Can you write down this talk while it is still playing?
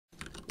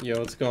Yo,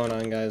 what's going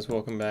on, guys?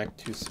 Welcome back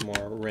to some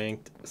more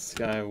ranked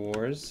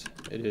Skywars.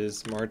 It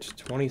is March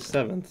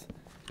 27th.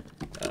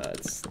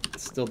 It's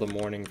still the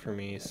morning for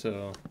me,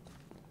 so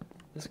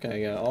this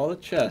guy got all the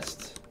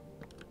chests.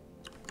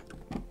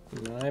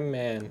 My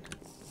man.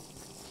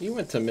 He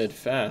went to mid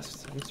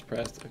fast. I'm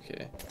surprised.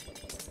 Okay.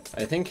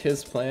 I think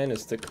his plan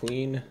is to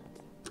clean.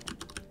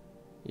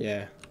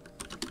 Yeah.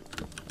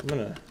 I'm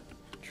gonna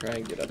try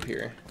and get up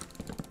here.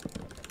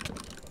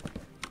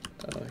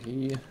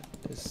 He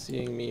is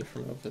seeing me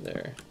from over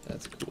there.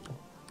 That's cool.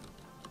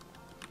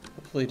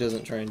 Hopefully he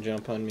doesn't try and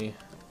jump on me.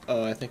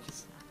 Oh, I think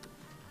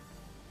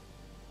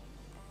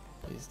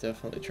he's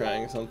definitely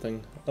trying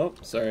something. Oh,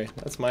 sorry.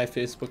 That's my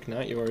Facebook,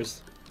 not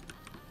yours.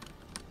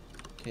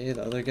 Okay,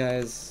 the other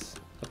guy's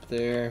up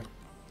there.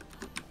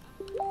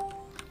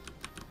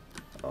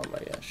 Oh my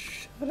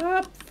gosh. Shut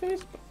up,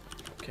 Facebook.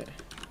 Okay.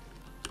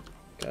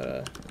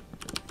 Gotta...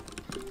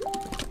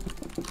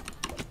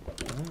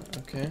 Oh,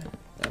 okay.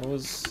 That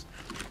was...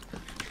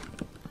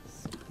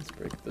 Let's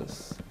break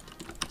this.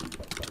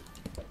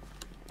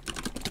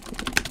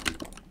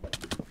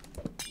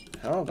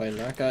 How have I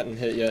not gotten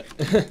hit yet?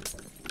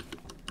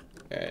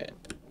 Alright.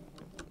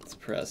 Let's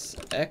press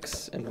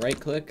X and right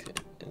click.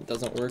 It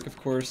doesn't work, of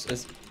course.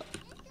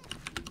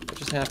 What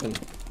just happened?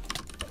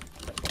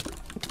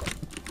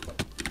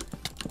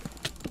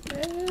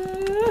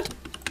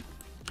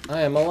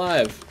 I am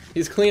alive.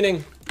 He's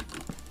cleaning.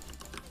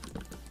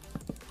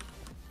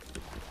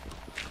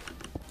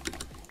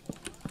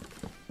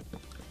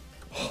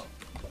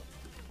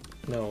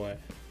 No way.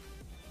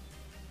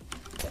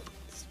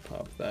 Let's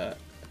pop that.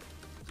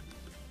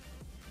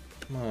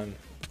 Come on.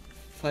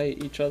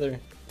 Fight each other.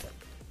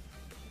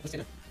 Let's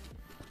go.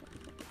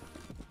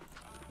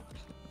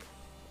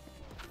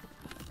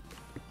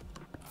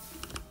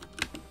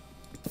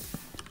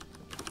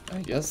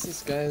 I guess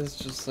this guy is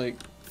just like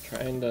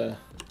trying to...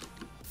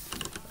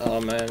 Oh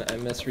man, I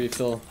missed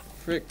refill.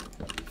 Frick.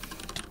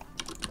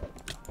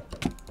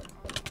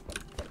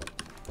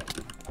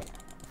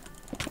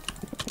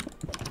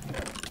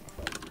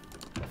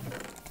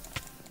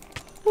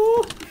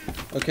 Woo.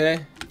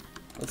 Okay,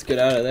 let's get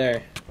out of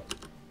there.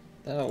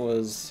 That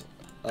was...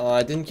 Oh,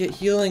 I didn't get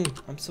healing.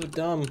 I'm so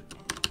dumb.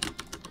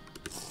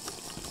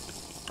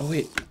 Oh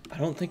wait, I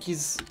don't think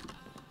he's...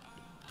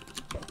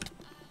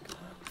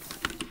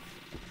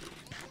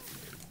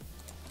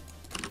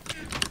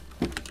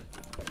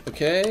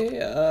 Okay,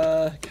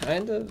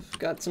 kind of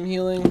got some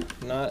healing,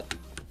 not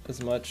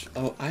as much.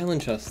 Oh,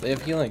 island chests, they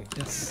have healing.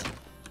 Yes,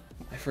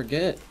 I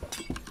forget.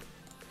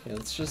 Okay,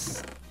 let's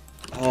just...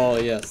 Oh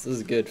yes, this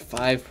is good.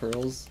 5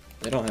 pearls.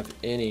 They don't have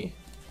any.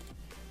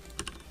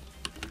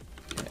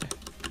 Okay.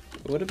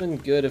 It would have been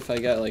good if I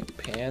got like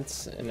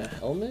pants and a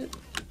helmet,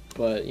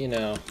 but you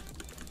know,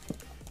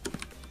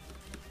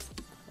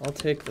 I'll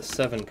take the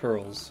 7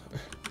 pearls.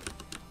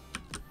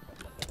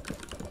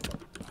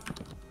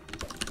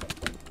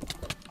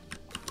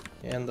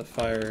 And the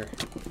fire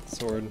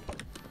sword.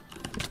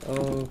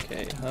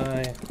 Okay,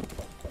 hi.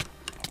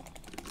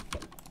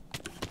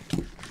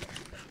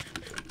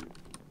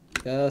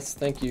 Yes,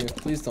 thank you.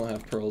 Please don't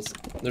have pearls.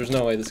 There's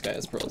no way this guy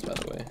has pearls, by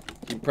the way.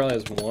 He probably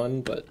has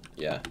 1, but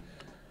yeah.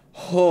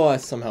 Oh, I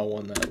somehow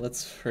won that.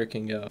 Let's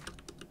freaking go.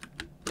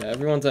 Yeah,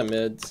 everyone's at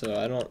mid, so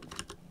I don't...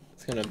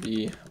 It's gonna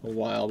be a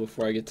while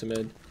before I get to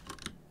mid.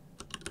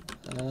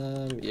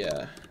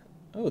 Yeah.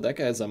 Oh, that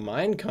guy has a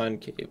Minecon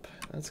cape.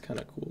 That's kind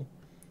of cool.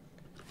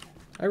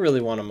 I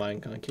really want a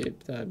Minecon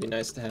cape. That'd be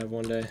nice to have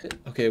one day.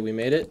 Okay, we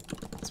made it.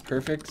 It's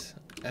perfect.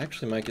 I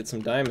actually might get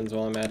some diamonds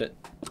while I'm at it.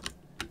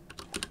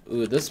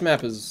 Ooh, this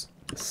map is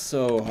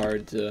so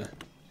hard to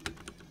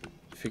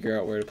figure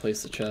out where to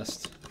place the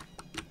chest.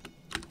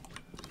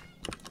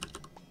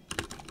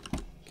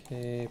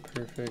 Okay,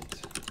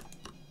 perfect.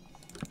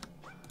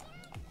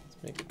 Let's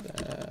make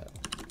that.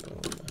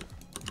 Boom.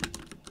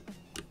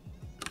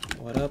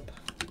 What up,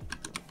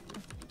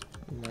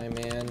 my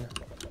man?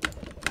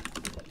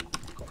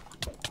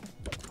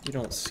 You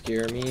don't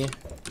scare me.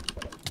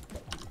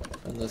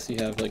 Unless you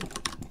have like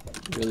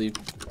really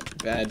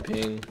bad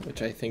ping,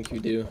 which I think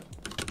you do.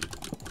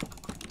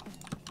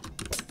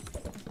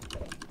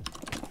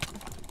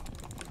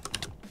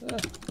 Ah.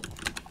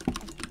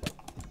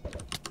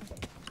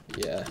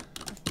 Yeah.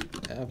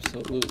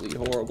 Absolutely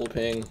horrible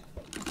ping.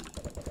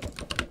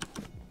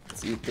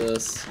 Let's eat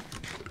this.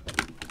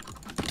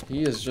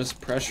 He is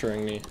just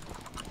pressuring me.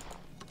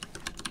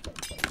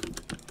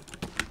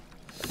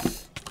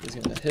 He's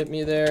gonna hit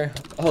me there.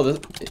 Oh,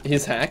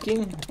 he's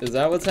hacking? Is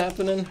that what's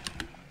happening?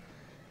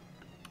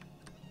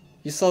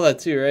 You saw that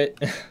too, right?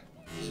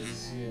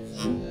 He's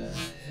gonna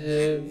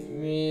hit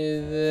me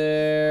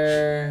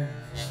there.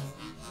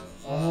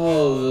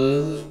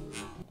 Oh,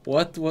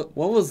 what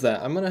was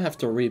that? I'm gonna have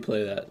to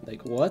replay that.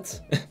 Like,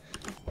 what?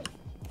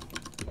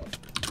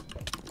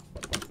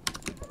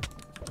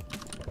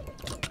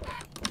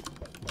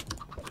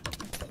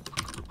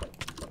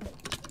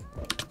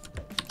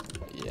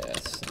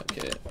 Yes,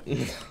 okay.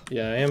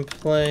 Yeah, I am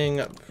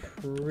playing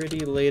pretty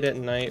late at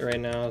night right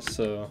now,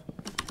 so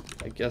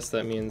I guess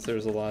that means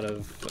there's a lot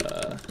of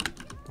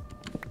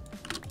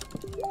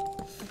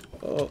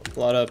Oh, a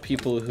lot of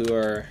people who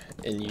are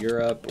in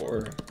Europe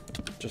or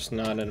just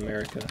not in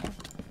America.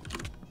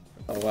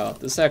 Oh wow,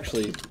 this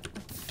actually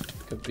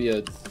could be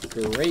a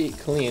great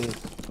clean.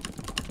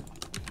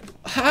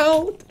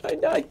 How did I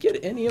not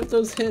get any of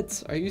those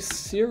hits? Are you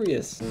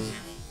serious?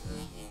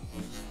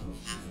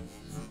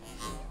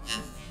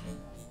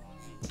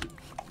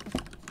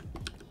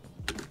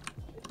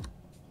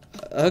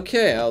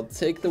 Okay, I'll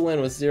take the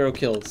win with 0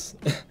 kills.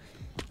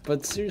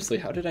 But seriously,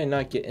 how did I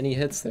not get any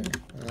hits there?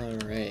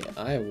 Alright,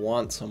 I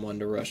want someone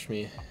to rush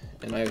me,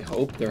 and I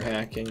hope they're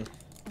hacking.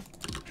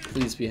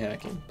 Please be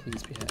hacking.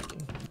 Please be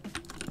hacking.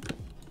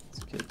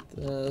 Let's get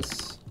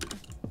this.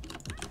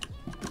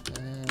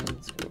 And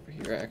let's go over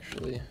here,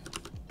 actually.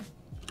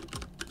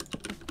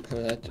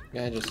 That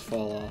guy just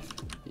fall off.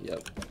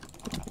 Yep.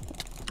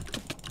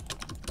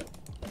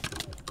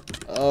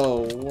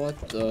 Oh, what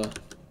the...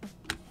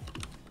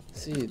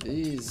 See,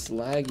 these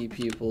laggy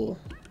people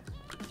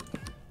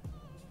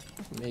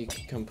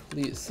make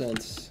complete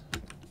sense.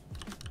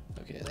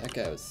 Okay, that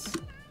guy was...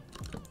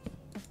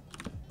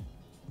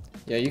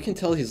 Yeah, you can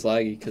tell he's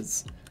laggy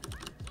because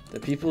the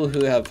people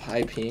who have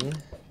high ping,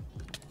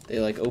 they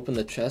like open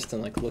the chest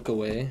and like look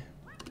away.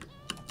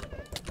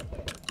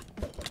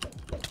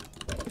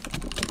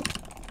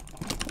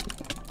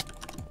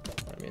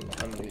 I mean,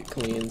 I'm gonna get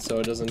clean, so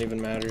it doesn't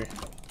even matter.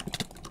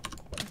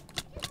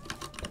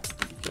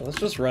 Okay, let's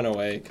just run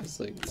away because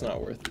like it's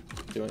not worth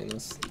doing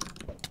this.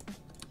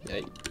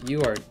 Yeah,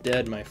 you are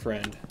dead, my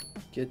friend.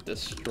 Get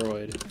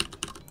destroyed.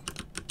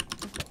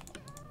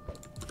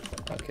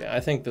 Okay, I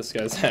think this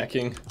guy's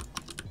hacking.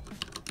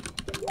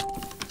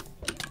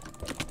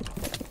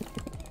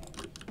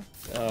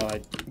 Oh,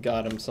 I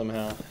got him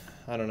somehow.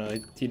 I don't know.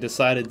 He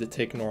decided to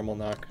take normal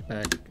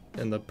knockback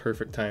in the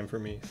perfect time for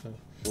me, so.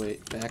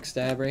 Wait,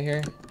 backstab right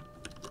here?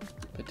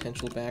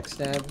 Potential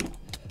backstab?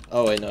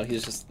 Oh, wait, no,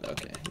 he's just...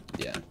 Okay,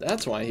 yeah.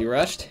 That's why he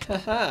rushed.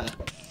 Haha!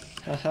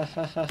 Ha ha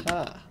ha ha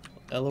ha.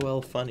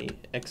 LOL funny.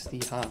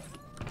 XD ha.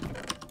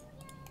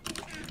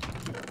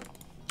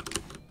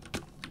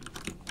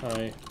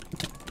 Hi.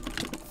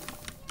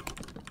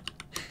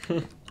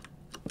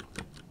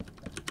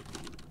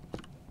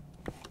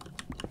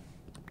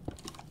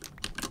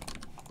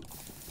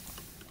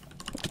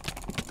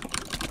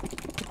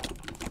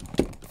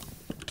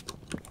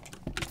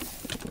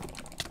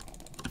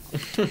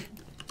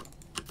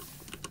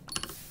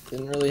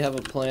 Didn't really have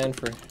a plan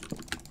for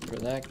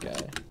that guy.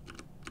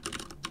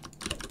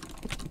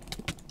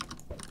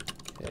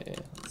 Okay,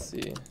 let's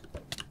see.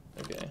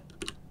 Okay.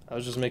 I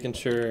was just making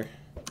sure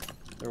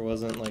there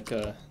wasn't like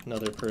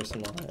another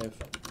person alive.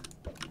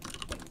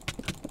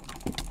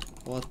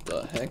 What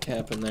the heck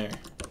happened there?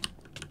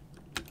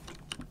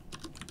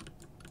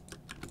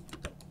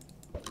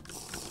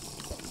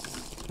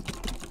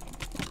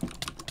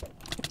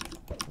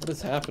 What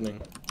is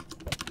happening?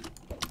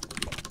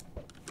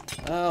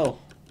 Ow!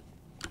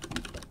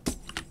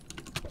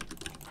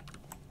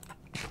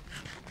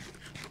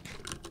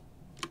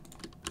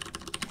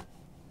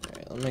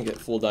 Alright, let me get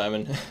full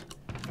diamond.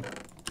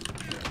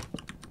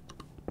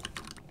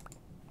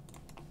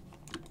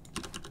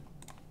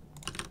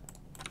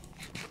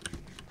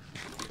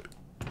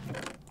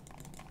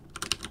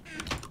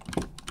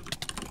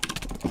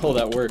 Oh,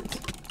 that worked.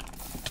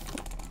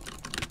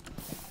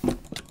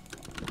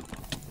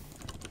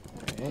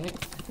 Alright.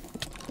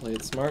 Play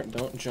it smart.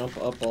 Don't jump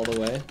up all the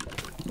way.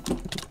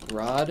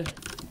 Rod.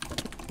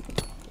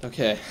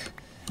 Okay.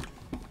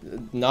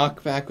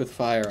 Knock back with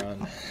fire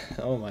on.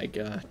 Oh my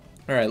god.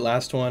 Alright,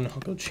 last one. I'll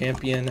go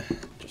champion.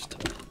 Just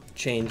to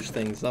change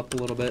things up a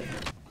little bit.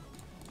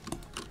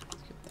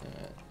 Let's get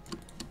that.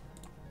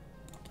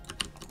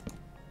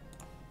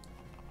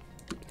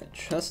 Got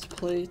chest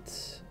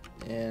plate.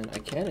 And I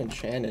can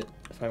enchant it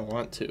if I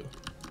want to.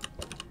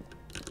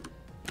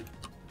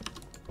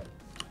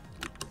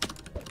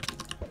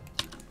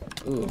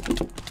 Ooh.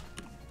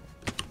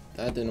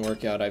 That didn't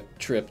work out. I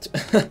tripped.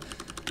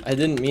 I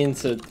didn't mean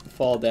to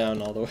fall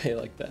down all the way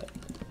like that.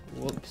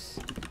 Whoops.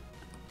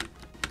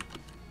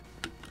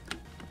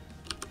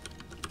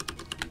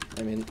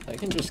 I mean, I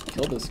can just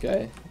kill this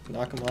guy.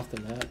 Knock him off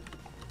the map.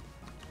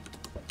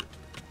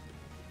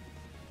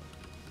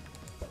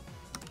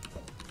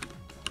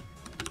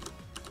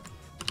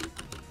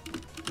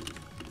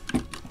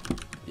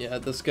 Yeah,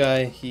 this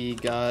guy, he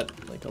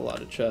got like a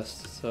lot of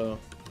chests, so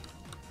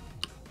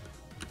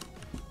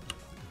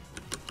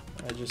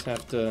I just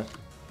have to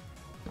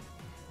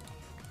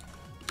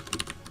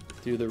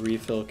do the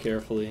refill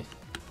carefully,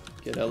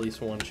 get at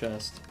least one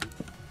chest.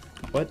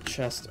 What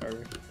chests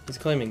are... He's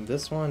claiming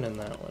this one and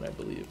that one, I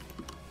believe.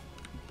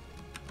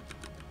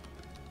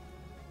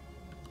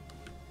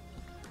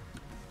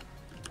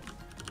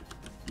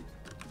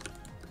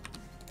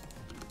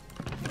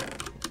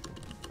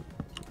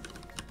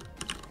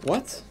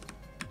 What?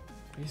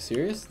 Are you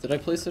serious? Did I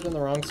place it in the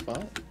wrong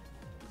spot?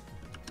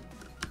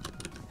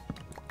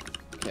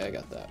 Okay, I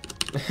got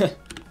that.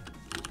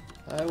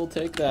 I will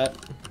take that.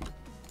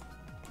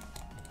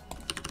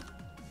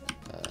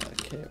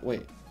 Okay,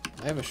 wait.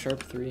 I have a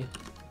sharp 3.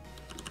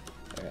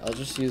 Alright, I'll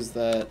just use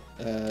that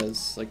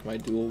as like my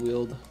dual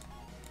wield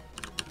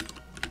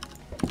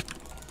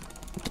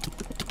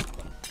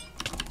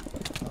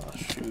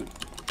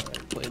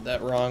did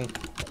that wrong.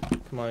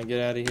 Come on, get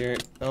out of here.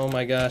 Oh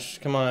my gosh,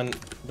 come on.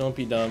 Don't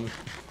be dumb.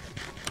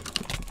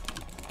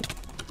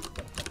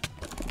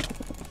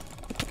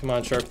 Come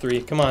on, sharp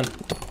 3. Come on.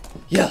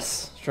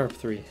 Yes! Sharp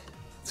 3.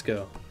 Let's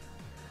go.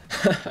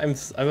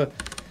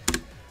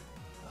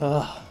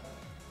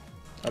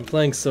 I'm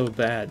playing so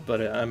bad,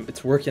 but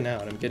it's working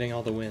out. I'm getting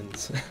all the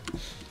wins.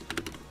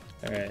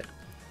 Alright,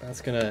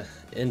 that's gonna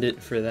end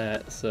it for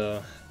that.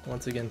 So,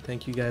 once again,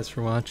 thank you guys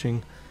for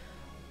watching.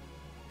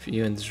 If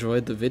you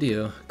enjoyed the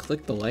video,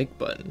 click the like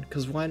button,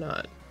 because why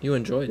not? You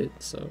enjoyed it,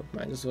 so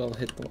might as well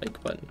hit the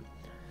like button.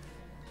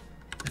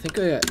 I think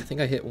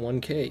I hit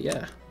 1K,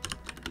 yeah.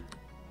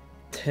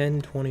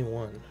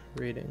 1021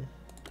 rating.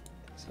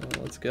 So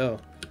let's go.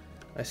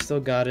 I still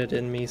got it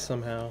in me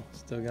somehow.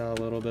 Still got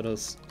a little bit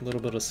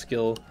of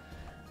skill.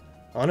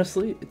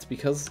 Honestly, it's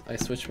because I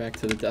switched back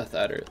to the Death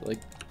Adder.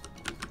 Like,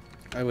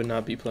 I would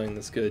not be playing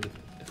this good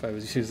if I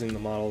was using the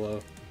Model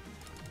O.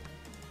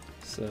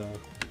 So,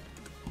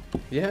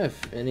 yeah,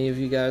 if any of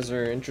you guys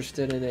are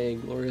interested in a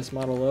glorious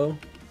Model O,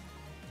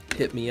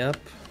 hit me up.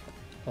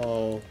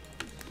 I'll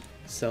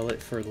sell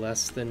it for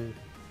less than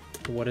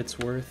what it's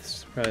worth.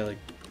 It's probably like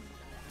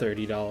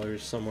 $30,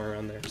 somewhere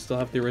around there. Still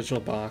have the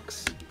original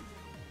box.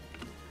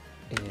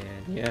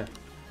 And yeah.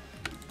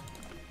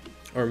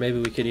 Or maybe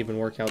we could even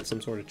work out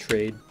some sort of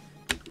trade.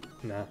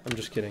 Nah, I'm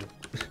just kidding.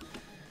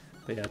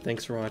 But yeah,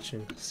 thanks for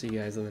watching. See you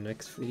guys in the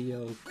next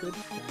video. Goodbye.